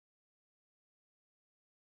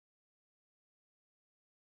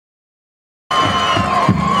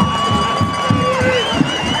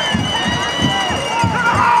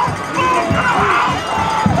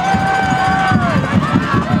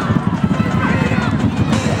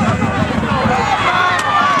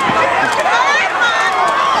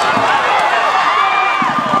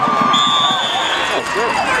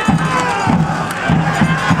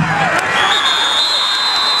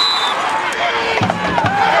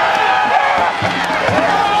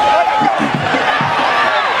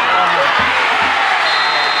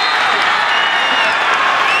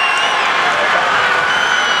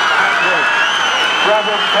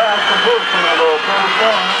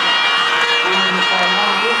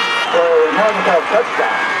Naugatuck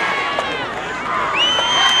touchdown.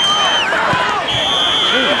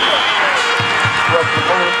 What's the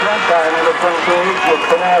first front by number 28 with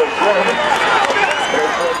Canal Slade.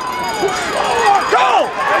 Go!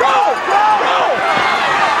 Go! Go!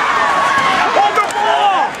 Hold the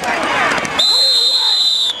ball!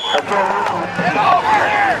 Get over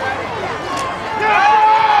here!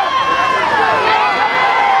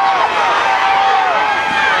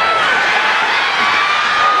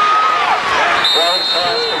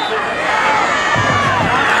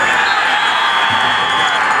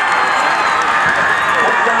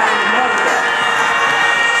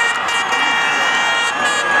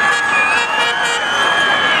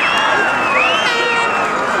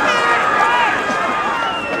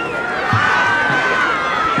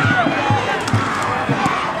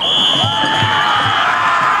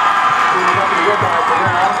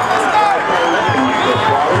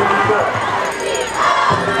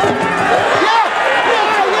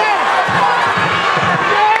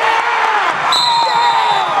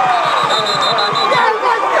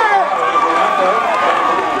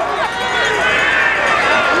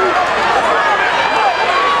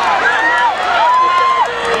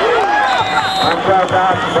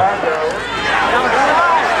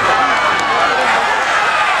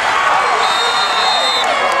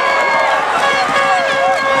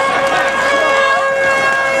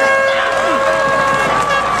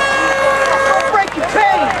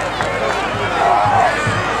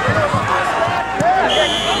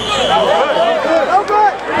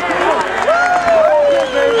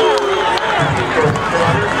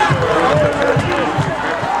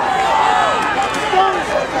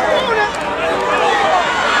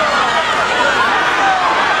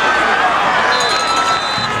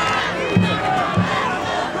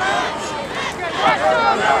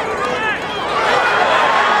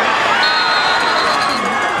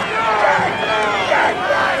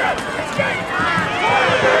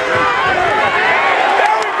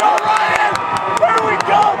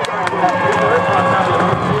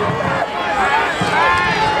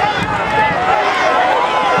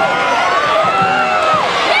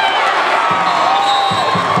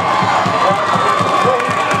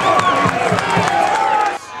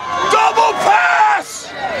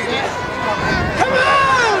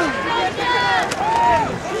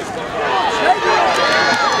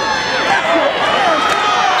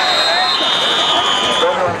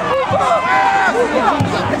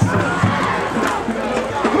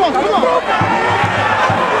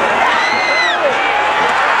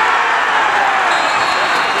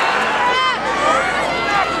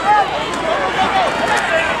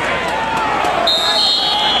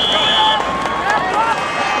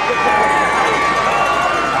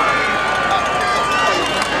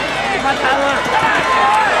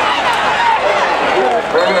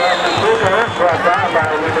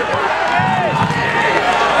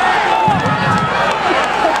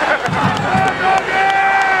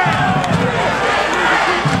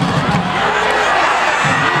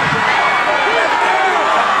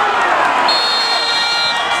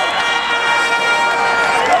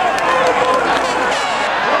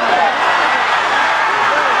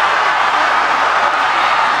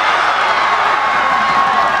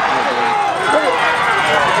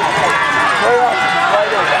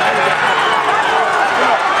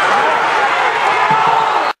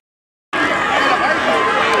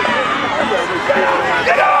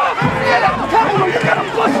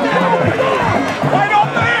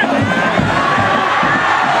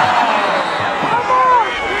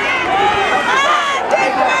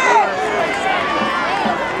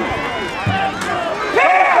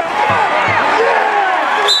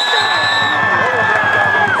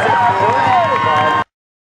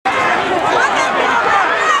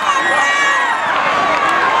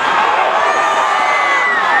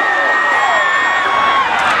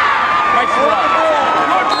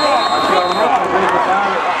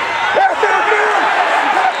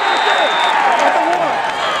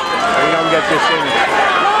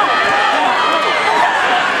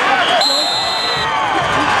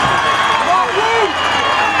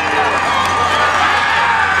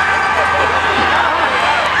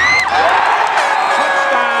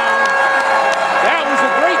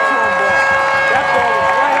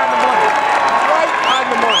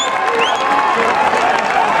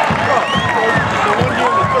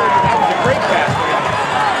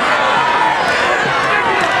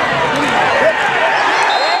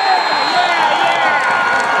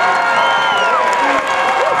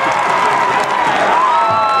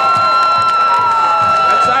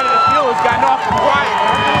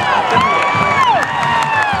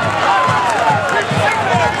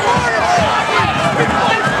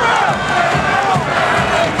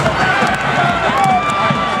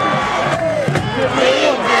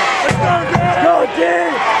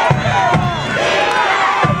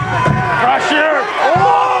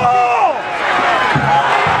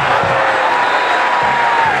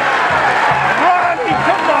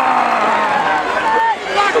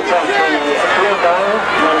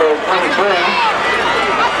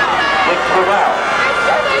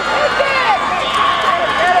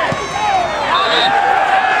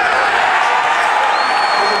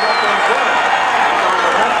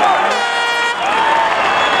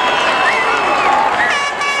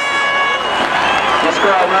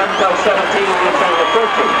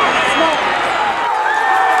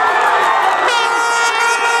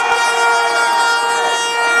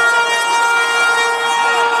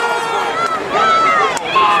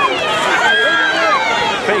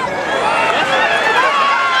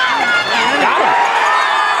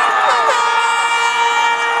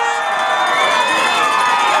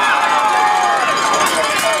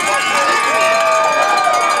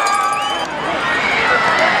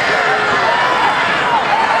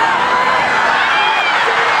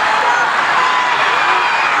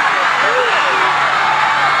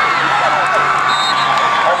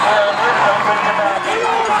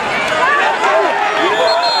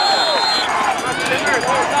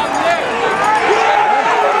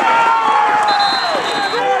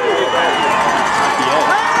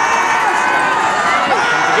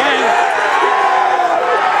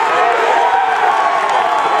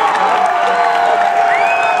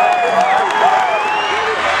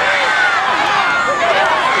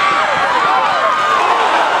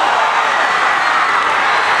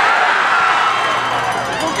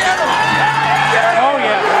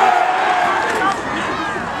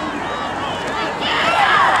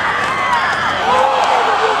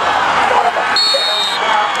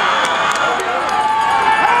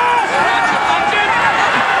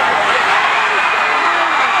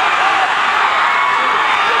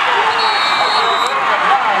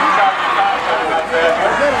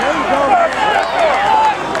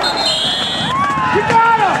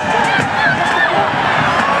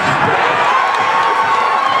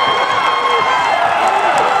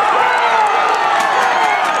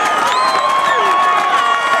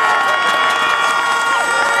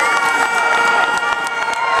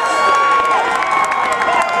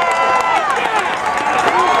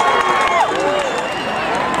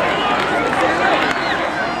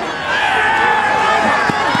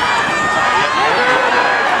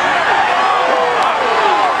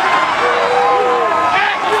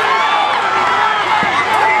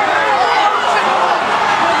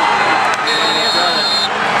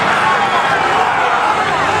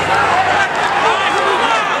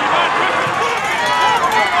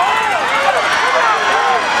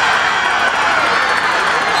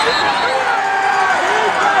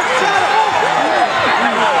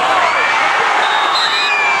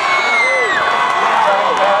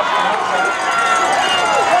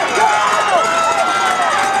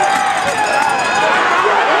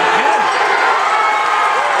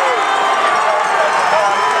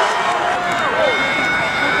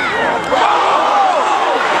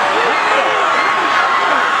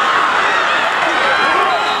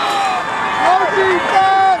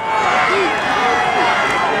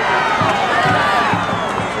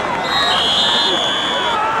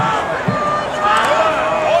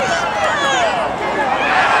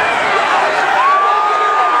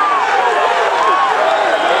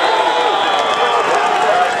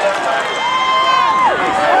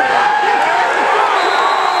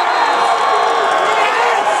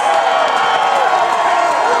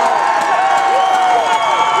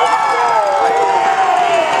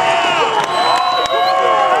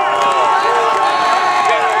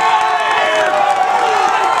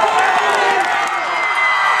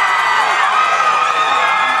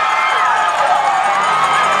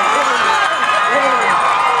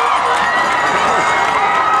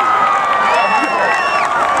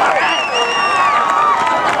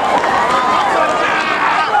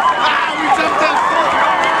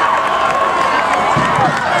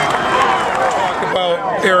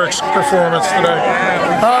 performance today?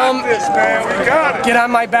 Get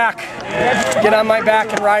on my back. Get on my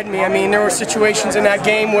back and ride me. I mean, there were situations in that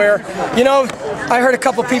game where, you know, I heard a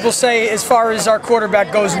couple people say as far as our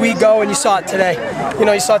quarterback goes, we go, and you saw it today. You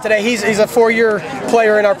know, you saw it today. He's a 4-year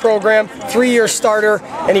player in our program, 3-year starter,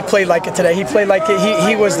 and he played like it today. He played like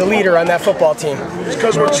he was the leader on that football team. It's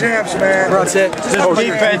because we're champs, man. That's it. This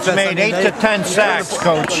defense made 8 to 10 sacks,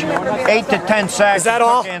 Coach. 8 to 10 sacks. Is that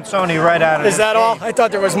all? Ansonia right out of Is that all? I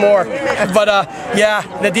thought there was more. But yeah,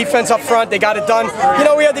 the defense up front, they got it done. You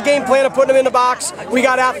know, we had the game plan of putting them in the box. We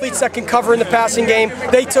got athletes that can cover in the passing game.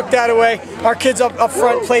 They took that away. Our kids up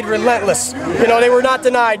front played relentless. You know, they were not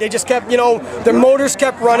denied. They just kept, you know, their motors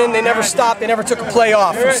kept running. They never stopped. They never took a play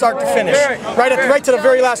off from start to finish. Right to the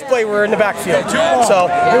very last play, we were in the backfield. So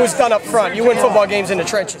it was done up front. You win football games in the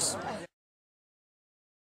trenches.